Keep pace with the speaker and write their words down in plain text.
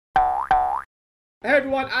Hey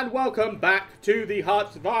everyone, and welcome back to the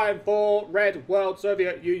Hearts of Iron 4 Red World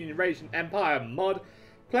Soviet Union Eurasian Empire mod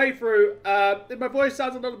playthrough. If my voice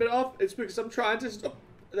sounds a little bit off, it's because I'm trying to stop.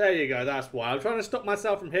 There you go, that's why. I'm trying to stop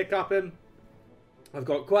myself from hiccuping. I've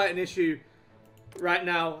got quite an issue right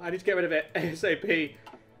now. I need to get rid of it ASAP.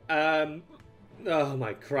 Oh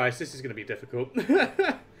my Christ, this is going to be difficult. In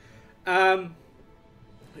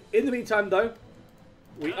the meantime, though,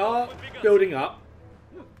 we are building up.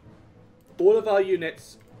 All of our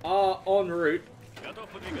units are en route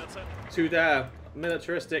to their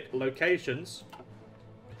militaristic locations.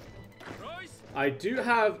 I do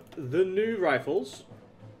have the new rifles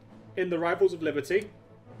in the Rifles of Liberty.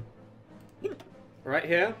 Right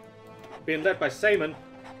here. Being led by Seaman.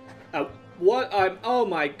 What I'm, oh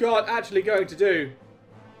my god, actually going to do.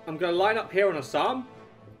 I'm going to line up here on Assam.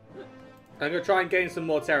 I'm going to try and gain some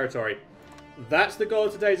more territory. That's the goal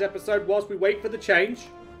of today's episode, whilst we wait for the change.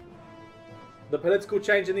 The political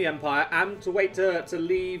change in the Empire, and to wait to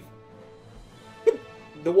leave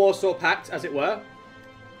the Warsaw Pact, as it were.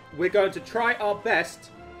 We're going to try our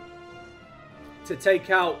best to take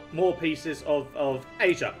out more pieces of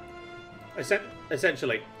Asia,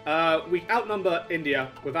 essentially. We outnumber India,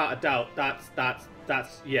 without a doubt. That's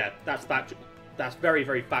factual. That's very,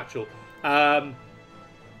 very factual.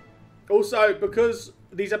 Also, because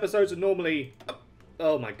these episodes are normally,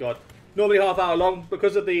 oh my god, normally half hour long,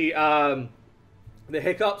 because of the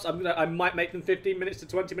hiccups, I might make them 15 minutes to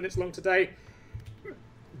 20 minutes long today,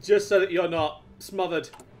 just so that you're not smothered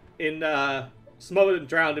and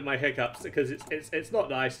drowned in my hiccups, because it's not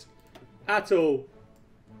nice at all.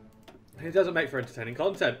 It doesn't make for entertaining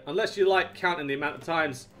content unless you like counting the amount of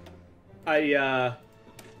times I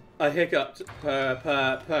hiccuped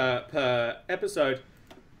per episode.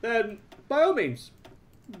 Then by all means,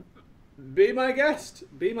 be my guest.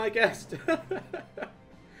 Be my guest.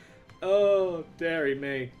 Oh, dearie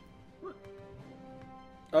me.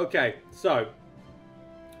 Okay, so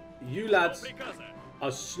you lads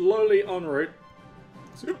are slowly en route.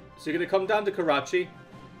 So you're going to come down to Karachi.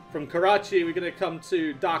 From Karachi, we're going to come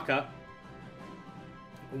to Dhaka.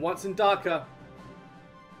 And once in Dhaka,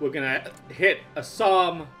 we're going to hit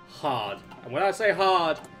Assam hard. And when I say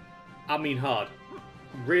hard, I mean hard.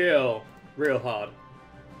 Real hard.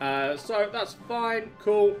 So that's fine,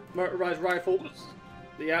 cool. Motorized rifles.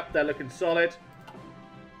 Yep, they're looking solid.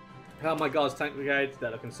 How my guards tank brigades,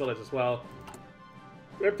 they're looking solid as well.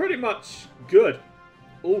 We're pretty much good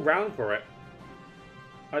all round for it.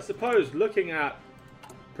 I suppose looking at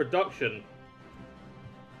production,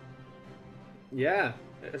 yeah,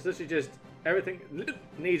 it's literally just everything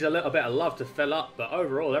needs a little bit of love to fill up, but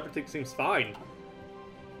overall everything seems fine.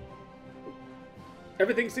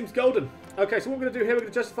 Everything seems golden. Okay, so what we're going to do here, we're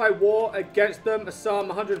going to justify war against them. Assam,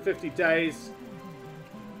 150 days.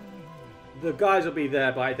 The guys will be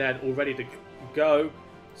there by then, all ready to go.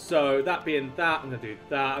 So that being that, I'm going to do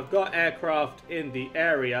that. I've got aircraft in the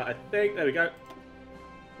area, I think. There we go.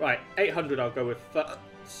 Right, 800 I'll go with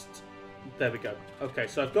first. There we go. Okay,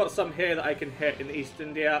 so I've got some here that I can hit in East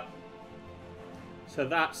India. So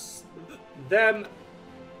that's them.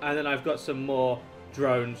 And then I've got some more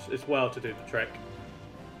drones as well to do the trick.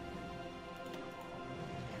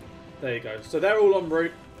 There you go. So they're all en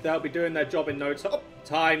route. They'll be doing their job in no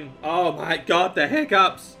time. Oh my god, the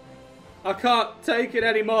hiccups! I can't take it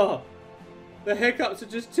anymore. The hiccups are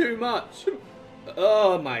just too much.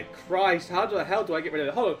 Oh my Christ, how the hell do I get rid of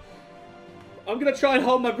it? Hold on. I'm going to try and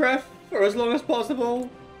hold my breath for as long as possible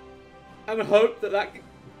and hope that that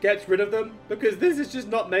gets rid of them, because this is just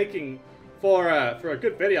not making for a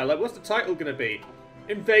good video. Like, what's the title going to be?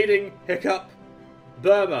 Invading Hiccup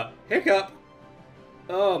Burma. Hiccup!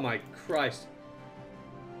 Oh my Christ.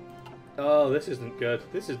 Oh, this isn't good.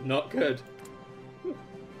 This is not good.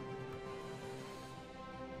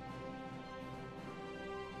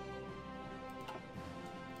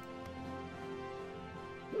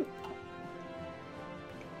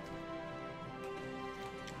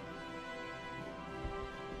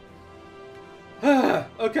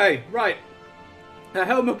 Okay, right. I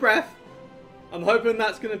held my breath. I'm hoping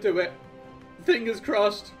that's going to do it. Fingers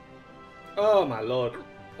crossed. Oh my lord.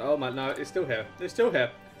 Oh my, no, it's still here. It's still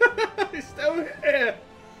here. It's still here.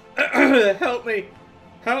 Help me.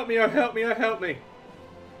 Help me, oh help me, oh help me.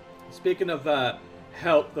 Speaking of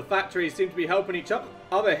help, the factories seem to be helping each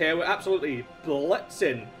other here. We're absolutely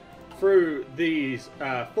blitzing through these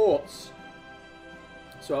forts.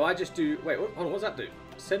 So I just do... Wait, hold on, what does that do?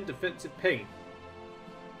 Send defensive ping.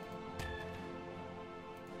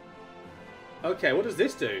 Okay, what does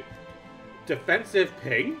this do? Defensive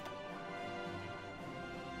ping?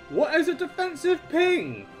 What is a defensive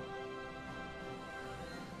ping?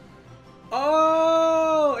 Oh!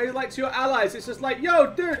 to your allies. It's just like,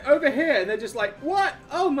 yo, dude, over here. And they're just like, what?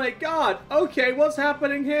 Oh my god. Okay, what's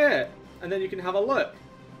happening here? And then you can have a look.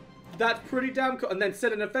 That's pretty damn cool. And then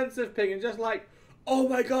send an offensive ping and just like, oh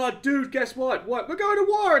my god, dude, guess what? What? We're going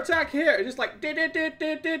to war. Attack here. And just like,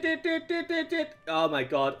 oh my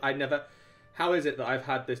god, I never... How is it that I've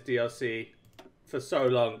had this DLC for so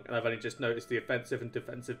long and I've only just noticed the offensive and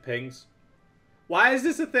defensive pings? Why is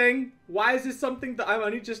this a thing? Why is this something that I'm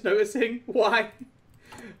only just noticing? Why?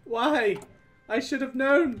 Why? I should have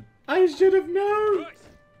known. I should have known.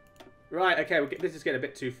 Right, okay, this is getting a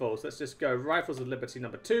bit too full. So let's just go Rifles of Liberty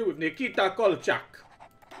number 2 with Nikita Kolchak.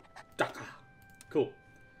 Daka. Cool.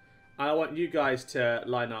 And I want you guys to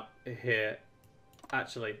line up here.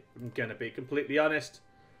 Actually, I'm going to be completely honest.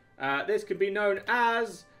 This can be known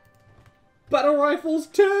as Battle Rifles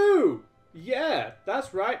 2. Yeah,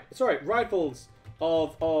 that's right. Sorry, Rifles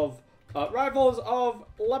of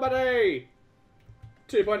Liberty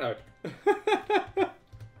 2.0.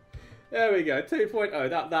 There we go,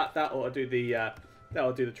 2.0. That ought to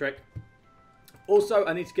do the trick. Also,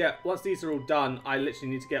 I need to get, once these are all done, I literally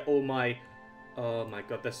need to get all my... Oh my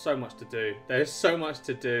god, there's so much to do. There's so much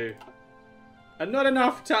to do. And not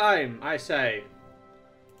enough time, I say.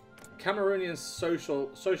 Cameroonian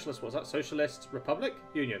Socialist, what's that? Socialist Republic?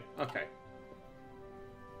 Union. Okay.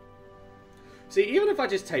 See, even if I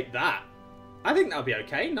just take that, I think that'll be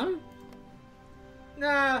okay, no?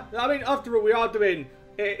 Nah, I mean, after all, we are doing...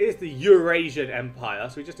 It is the Eurasian Empire,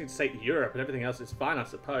 so we just need to take Europe and everything else is fine, I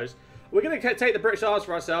suppose. We're going to take the British Isles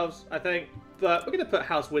for ourselves, I think. But we're going to put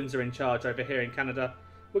House Windsor in charge over here in Canada.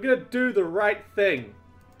 We're going to do the right thing.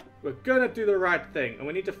 We're going to do the right thing. And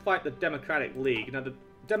we need to fight the Democratic League. Now, the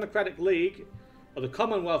Democratic League, or the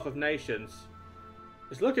Commonwealth of Nations,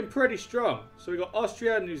 is looking pretty strong. So we've got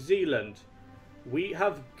Austria, New Zealand. We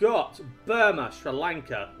have got Burma, Sri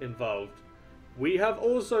Lanka involved. We have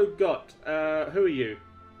also got... who are you?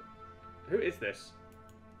 Who is this?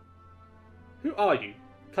 Who are you?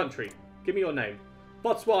 Country. Give me your name.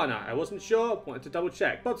 Botswana. I wasn't sure. Wanted to double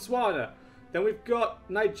check. Botswana. Then we've got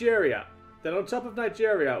Nigeria. Then on top of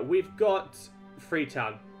Nigeria, we've got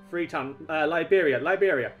Freetown.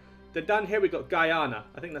 Liberia. Then down here we've got Guyana.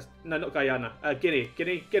 I think that's... No, not Guyana. Guinea.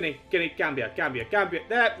 Gambia.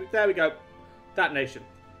 There we go. That nation.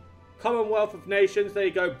 Commonwealth of Nations. There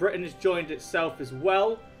you go. Britain has joined itself as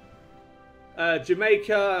well.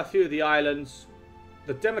 Jamaica. A few of the islands.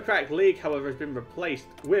 The Democratic League, however, has been replaced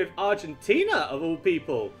with Argentina, of all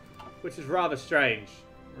people. Which is rather strange.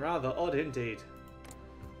 Rather odd indeed.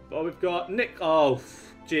 But we've got Nick... Oh,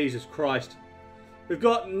 Jesus Christ. We've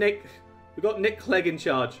got Nick Clegg in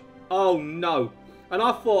charge. Oh, no. And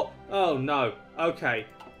I thought... Oh, no. Okay.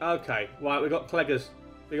 Right, we've got Cleggers.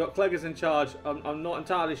 We've got Cleggers in charge. I'm not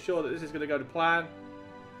entirely sure that this is going to go to plan.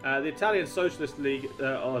 The Italian Socialist League...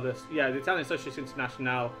 the Italian Socialist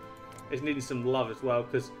International... is needing some love as well,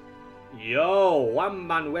 because... Yo, Juan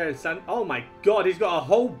Manuel San... Oh my god, he's got a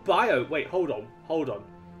whole bio. Wait, hold on.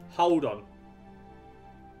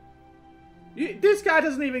 This guy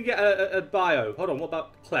doesn't even get a bio. Hold on, what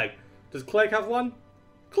about Clegg? Does Clegg have one?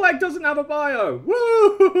 Clegg doesn't have a bio.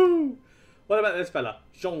 Woo! What about this fella?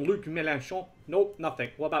 Jean-Luc Mélenchon? Nope, nothing.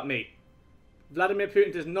 What about me? Vladimir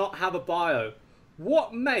Putin does not have a bio.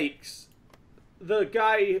 What makes the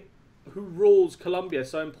guy who rules Colombia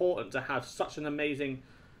so important to have such an amazing...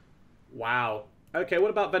 Wow. Okay, what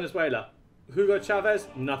about Venezuela? Hugo Chavez?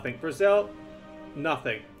 Nothing. Brazil?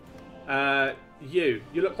 Nothing. You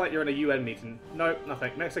look like you're in a UN meeting. Nope,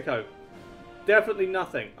 nothing. Mexico? Definitely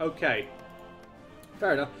nothing. Okay.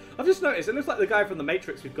 Fair enough. I've just noticed, it looks like the guy from The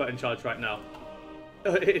Matrix we've got in charge right now.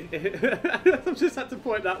 I've just had to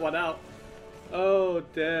point that one out. Oh,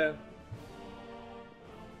 dear.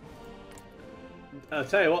 I'll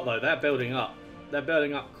tell you what, though, they're building up. They're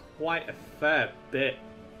building up quite a fair bit.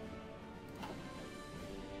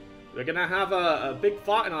 We're going to have a big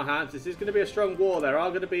fight in our hands. This is going to be a strong war. There are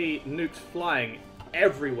going to be nukes flying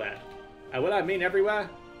everywhere. And when I mean everywhere,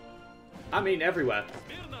 I mean everywhere.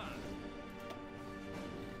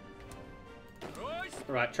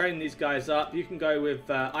 Alright, train these guys up. You can go with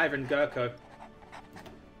Ivan Gurko.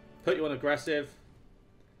 Put you on aggressive.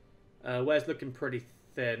 Where's looking pretty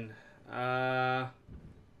thin?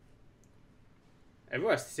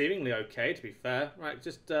 Everywhere's seemingly okay, to be fair. Right,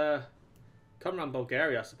 just come around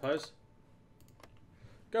Bulgaria, I suppose.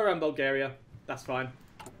 Go around Bulgaria. That's fine.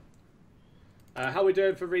 How are we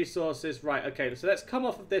doing for resources? Right, okay, so let's come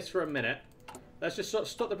off of this for a minute. Let's just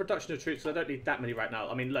stop the production of troops, so I don't need that many right now.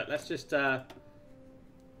 I mean, look, let's just... there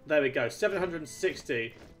we go.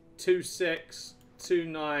 760, 26,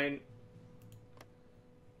 29...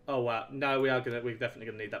 Oh, wow. No, we're definitely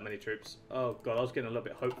gonna need that many troops. Oh, God, I was getting a little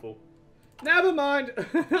bit hopeful. Never mind!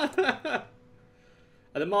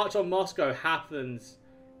 And the March on Moscow happens...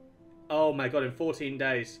 Oh, my God, in 14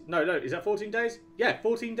 days. No, is that 14 days? Yeah,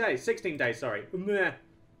 14 days. 16 days, sorry.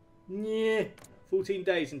 Yeah. 14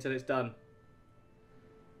 days until it's done.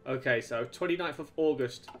 Okay, so 29th of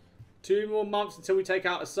August. 2 more months until we take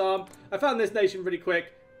out Assam. I found this nation really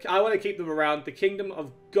quick. I want to keep them around. The Kingdom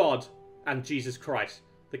of God and Jesus Christ.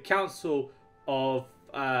 The Council of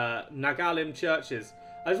Nagalim Churches.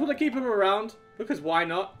 I just want to keep them around because why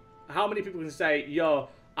not? How many people can say, yo,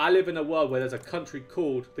 I live in a world where there's a country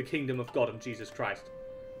called the Kingdom of God and Jesus Christ?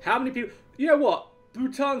 How many people... You know what?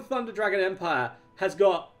 Bhutan Thunder Dragon Empire has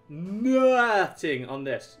got nothing on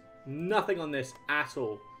this. Nothing on this at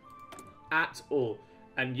all. At all.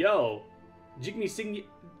 And yo, Jigme Singye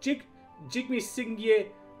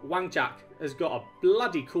Wangjak has got a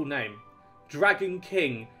bloody cool name. Dragon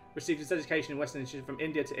King. Received his education in Western Institution from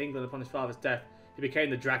India to England upon his father's death. He became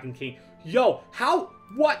the Dragon King. Yo, how?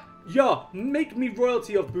 What? Yo, make me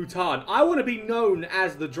royalty of Bhutan. I want to be known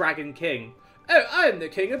as the Dragon King. Oh, I am the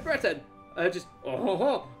King of Britain. I am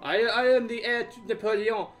the heir to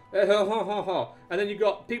Napoleon. And then you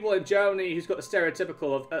got people in Germany who's got the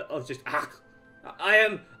stereotypical of just I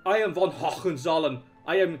am von Hohenzollern.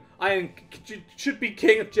 I should be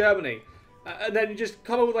king of Germany. And then you just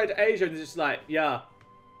come all the way to Asia and it's just like, yeah,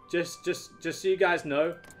 just so you guys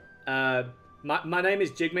know, my name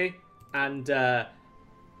is Jigme, and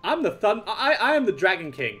I'm the I am the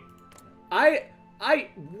Dragon King. I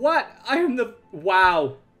am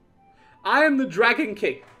the Dragon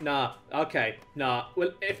King. Nah, okay, nah.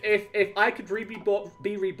 Well, if I could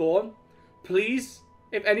be reborn, please,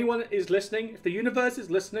 if anyone is listening, if the universe is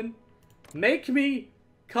listening, make me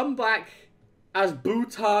come back as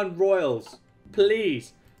Bhutan royals,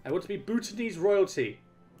 please. I want to be Bhutanese royalty.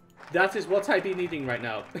 That is what I be needing right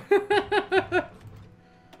now.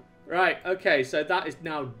 Right, okay, so that is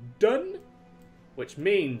now done, which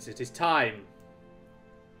means it is time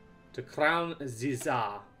to crown the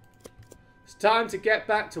Tsar. It's time to get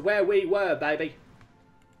back to where we were, baby.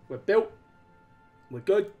 We're built. We're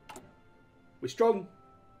good. We're strong.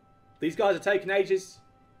 These guys are taking ages.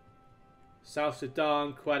 South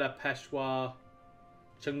Sudan, Quetta, Peshawar,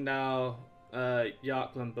 Chungdao,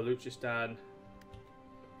 Yarkland, Baluchistan.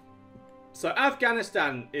 So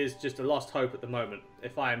Afghanistan is just a lost hope at the moment,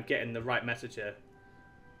 if I am getting the right message here.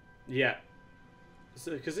 Yeah.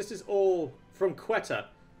 So, because this is all from Quetta.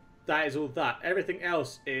 That is all that. Everything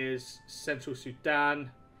else is Central Sudan,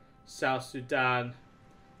 South Sudan,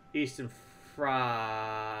 Eastern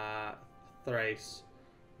Thrace,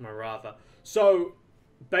 Maratha. So,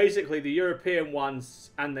 basically, the European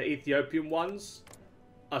ones and the Ethiopian ones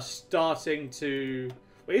are starting to...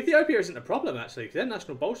 Well, Ethiopia isn't a problem, actually, because they're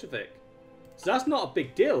National Bolshevik. So that's not a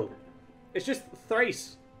big deal. It's just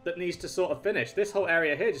Thrace that needs to sort of finish. This whole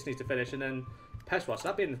area here just needs to finish, and then Peshawar. So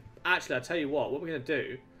that being... Actually, I'll tell you what we're going to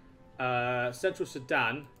do... Central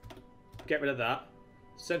Sudan, get rid of that.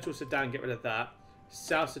 Central Sudan, get rid of that.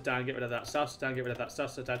 South Sudan, get rid of that. South Sudan, get rid of that. South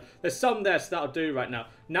Sudan. There's some there, so that'll do right now.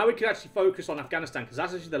 Now we can actually focus on Afghanistan, because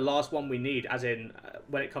that's actually the last one we need, as in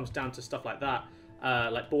when it comes down to stuff like that,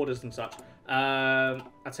 like borders and such. I'll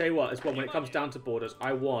tell you what, when it comes down to borders,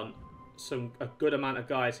 I want a good amount of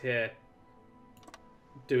guys here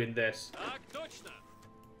doing this.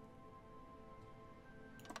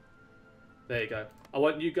 There you go. I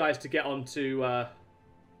want you guys to get onto...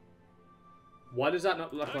 Why does that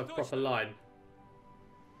not look like a proper line?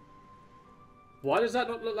 Why does that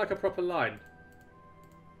not look like a proper line?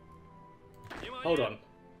 Hold on.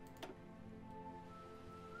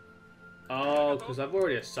 Oh, because I've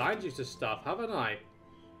already assigned you to stuff, haven't I?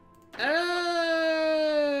 Oh!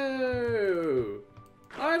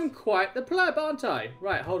 I'm quite the pleb, aren't I?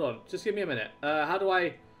 Right, hold on. Just give me a minute. How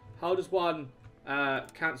does one...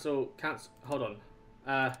 cancel, hold on.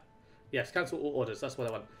 Yes, cancel all orders. That's what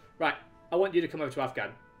I want. Right, I want you to come over to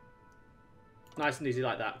Afghan. Nice and easy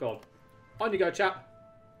like that. Go on. On you go, chap.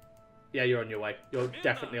 Yeah, you're on your way. You're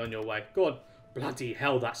definitely on your way. Go on. Bloody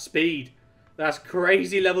hell, that speed. That's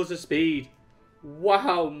crazy levels of speed.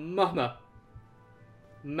 Wow, mama.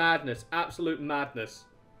 Madness. Absolute madness.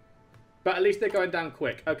 But at least they're going down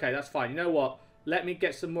quick. Okay, that's fine. You know what? Let me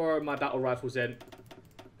get some more of my battle rifles in.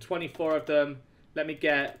 24 of them. Let me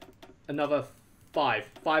get another 5.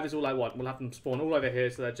 5 is all I want. We'll have them spawn all over here,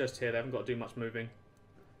 so they're just here. They haven't got to do much moving.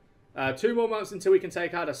 2 more months until we can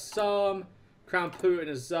take out Assam. Crown Putin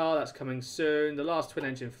as Tsar. That's coming soon. The last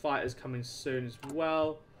twin-engine fighter is coming soon as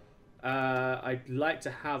well. I'd like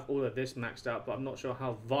to have all of this maxed out, but I'm not sure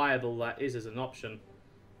how viable that is as an option.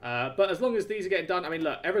 But as long as these are getting done, I mean,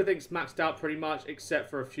 look, everything's maxed out pretty much except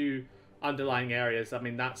for a few underlying areas. I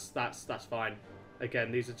mean, that's fine.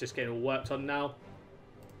 Again, these are just getting all worked on now.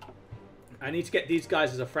 I need to get these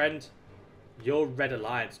guys as a friend. You're Red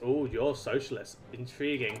Alliance. Oh, you're Socialist.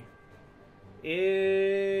 Intriguing.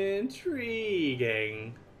 Intriguing.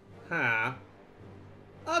 Huh.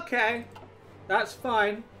 Okay. That's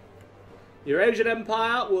fine. Eurasian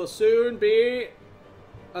Empire will soon be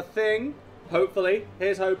a thing. Hopefully.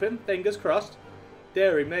 Here's hoping. Fingers crossed.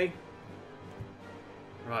 Deary me.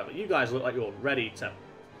 Right, but you guys look like you're ready to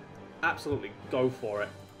absolutely go for it.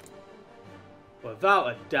 Without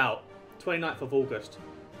a doubt. 29th of August.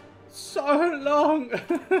 So long!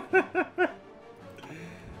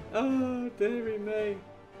 Oh, dearie me.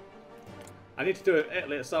 I need to do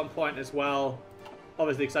Italy at some point as well.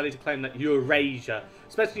 Obviously, because I need to claim that Eurasia.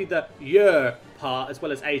 Especially the Eur part as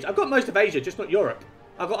well as Asia. I've got most of Asia, just not Europe.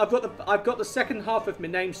 I've got the second half of my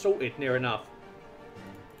name sorted near enough.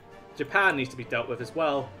 Japan needs to be dealt with as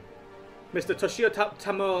well. Mr. Toshio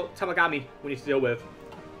Tamagami we need to deal with.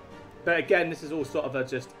 But again, this is all sort of a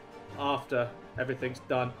just after everything's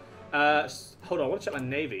done. Hold on, I want to check my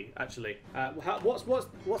navy actually. What's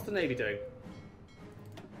the navy doing?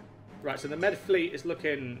 Right, so the Med fleet is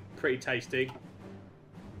looking pretty tasty.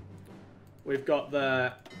 We've got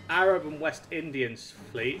the Arab and West Indians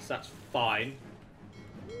fleets. That's fine.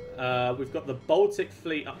 We've got the Baltic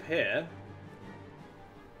fleet up here.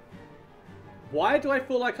 Why do I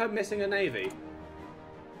feel like I'm missing a navy?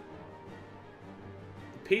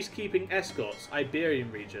 The peacekeeping escorts, Iberian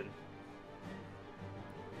region.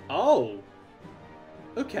 Oh.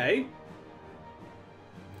 Okay.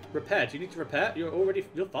 Repair. Do you need to repair?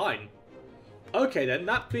 You're fine. Okay then.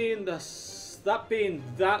 That being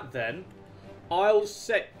that then, I'll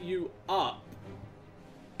set you up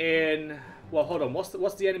in. Well, hold on.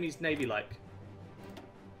 What's the enemy's navy like?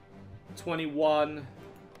 21,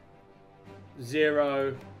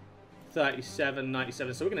 0, 37,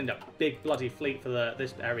 97. So we're gonna end up big bloody fleet for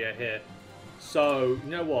this area here. So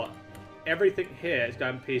you know what? Everything here is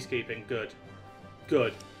going peacekeeping. Good.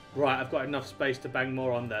 Good. Right, I've got enough space to bang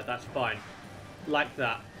more on there. That's fine. Like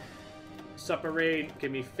that. Submarine,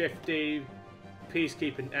 give me 50.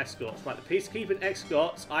 Peacekeeping escorts. Right, the peacekeeping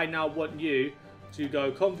escorts, I now want you to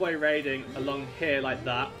go convoy raiding along here like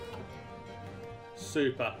that.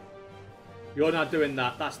 Super. You're now doing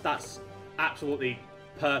that. That's absolutely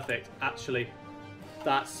perfect, actually.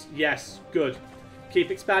 That's, yes, good.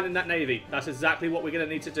 Keep expanding that navy. That's exactly what we're going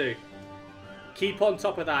to need to do. Keep on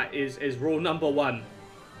top of that is rule number 1.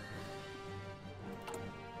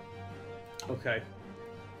 Okay.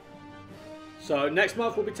 So next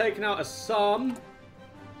month we'll be taking out a sum.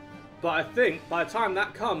 But I think by the time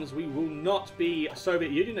that comes, we will not be a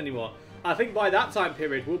Soviet Union anymore. I think by that time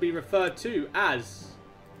period, we'll be referred to as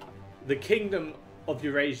the Kingdom of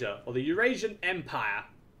Eurasia, or the Eurasian Empire.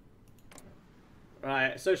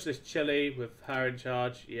 Right, Socialist Chile with her in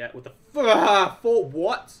charge. Yeah, with the for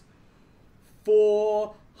what?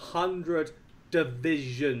 400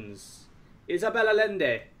 divisions. Isabel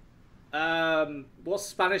Allende. What's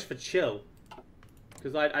Spanish for chill?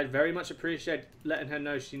 Because I'd very much appreciate letting her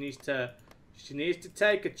know she needs to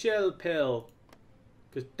take a chill pill.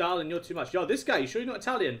 Because darling, you're too much. Yo, this guy, you sure you're not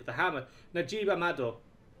Italian? With the hammer, Najib Amado.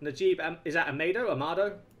 Is that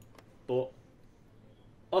Amado? But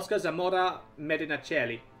Oscar Zamora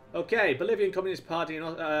Medinaceli. Okay, Bolivian Communist Party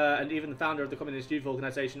and even the founder of the Communist Youth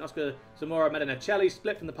Organization, Oscar Zamora Medinaceli,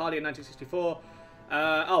 split from the party in 1964.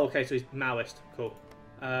 Oh, okay, so he's Maoist. Cool.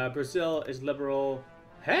 Brazil is liberal.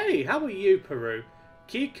 Hey, how are you, Peru?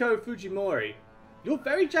 Kiko Fujimori. You're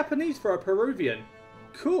very Japanese for a Peruvian.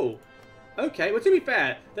 Cool. Okay, well, to be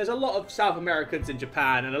fair, there's a lot of South Americans in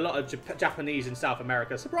Japan and a lot of Japanese in South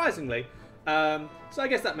America, surprisingly. So I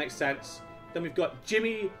guess that makes sense. Then we've got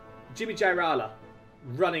Jimmy Jairala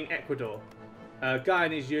running Ecuador.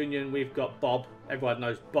 Guyanese Union, we've got Bob. Everyone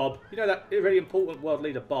knows Bob. You know that really important world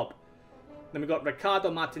leader, Bob. Then we've got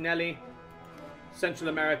Ricardo Martinelli. Central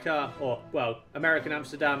America, or, well, American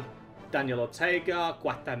Amsterdam. Daniel Ortega.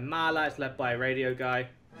 Guatemala is led by a radio guy.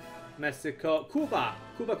 Mexico. Cuba.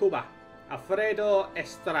 Alfredo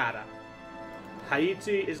Estrada.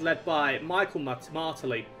 Haiti is led by Michael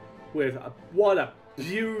Martelly with what a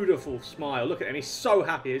beautiful smile. Look at him. He's so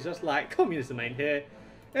happy. He's just like, communism ain't here.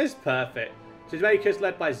 It's perfect. Jamaica is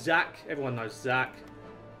led by Zach. Everyone knows Zach.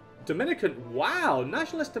 Dominican. Wow.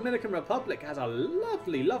 Nationalist Dominican Republic has a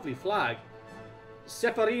lovely, lovely flag.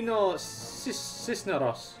 Seferino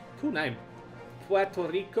Cisneros. Cool name. Puerto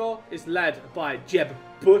Rico is led by Jeb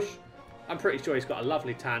Bush. I'm pretty sure he's got a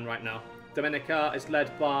lovely tan right now. Dominica is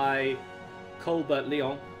led by Colbert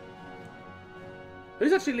Leon.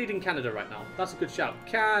 Who's actually leading Canada right now? That's a good shout.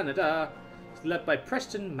 Canada. It's led by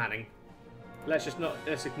Preston Manning. Let's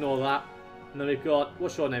ignore that. And then we've got,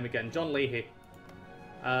 what's your name again? John Leahy.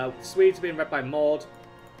 Swedes are being led by Maud.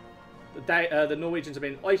 The Norwegians are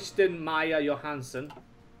being Øystein Maya Johansson.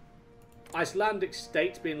 Icelandic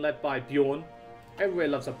state being led by Bjorn. Everybody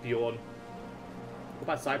loves a Bjorn. What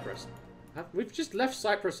about Cyprus? We've just left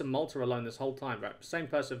Cyprus and Malta alone this whole time, right? Same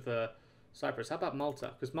person for Cyprus. How about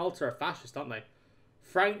Malta? Because Malta are fascist, aren't they?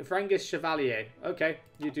 Frangis Chevalier. Okay,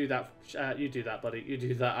 you do that. You do that, buddy. You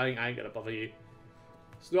do that. I ain't gonna bother you.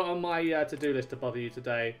 It's not on my to-do list to bother you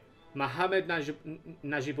today. Mohammed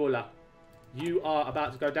Najibullah. You are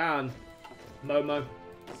about to go down, Momo.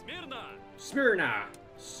 Smyrna.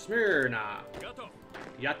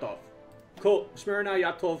 Yatov. Cool. Smyrna,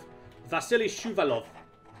 Yatov. Vasily Shuvalov.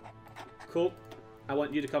 Cool. I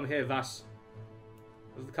want you to come here, Vas.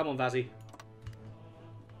 Come on, Vazzy.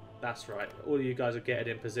 That's right. All of you guys are getting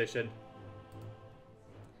in position.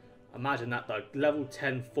 Imagine that, though. Level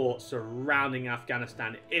 10 fort surrounding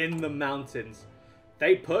Afghanistan in the mountains.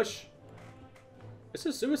 They push. It's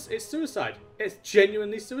suicide. It's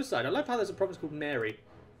genuinely suicide. I love how there's a province called Mary.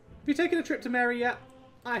 Have you taken a trip to Mary yet?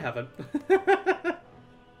 I haven't.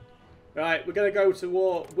 Right, we're going to go to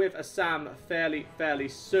war with Assam fairly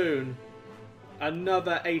soon.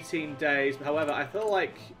 Another 18 days. However, I feel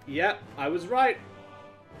like, yeah, I was right.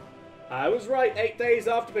 I was right. 8 days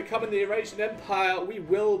after becoming the Eurasian Empire, we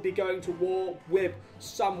will be going to war with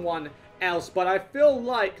someone else. But I feel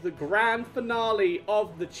like the grand finale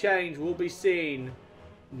of the change will be seen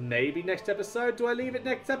maybe next episode. Do I leave it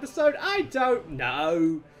next episode? I don't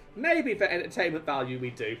know. Maybe for entertainment value we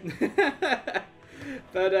do.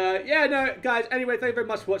 But yeah, no, guys, anyway, thank you very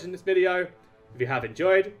much for watching this video. If you have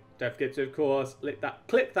enjoyed, don't forget to, of course, lick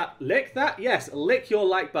your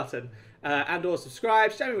like button. And or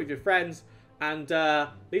subscribe, share it with your friends, and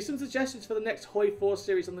leave some suggestions for the next Hoi 4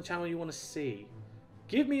 series on the channel you want to see.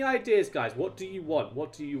 Give me ideas, guys. What do you want?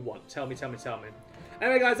 What do you want? Tell me.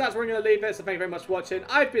 Anyway, guys, that's where I'm going to leave it, so thank you very much for watching.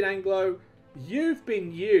 I've been Anglo. You've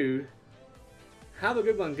been you. Have a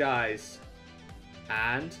good one, guys.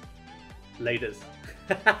 And laters.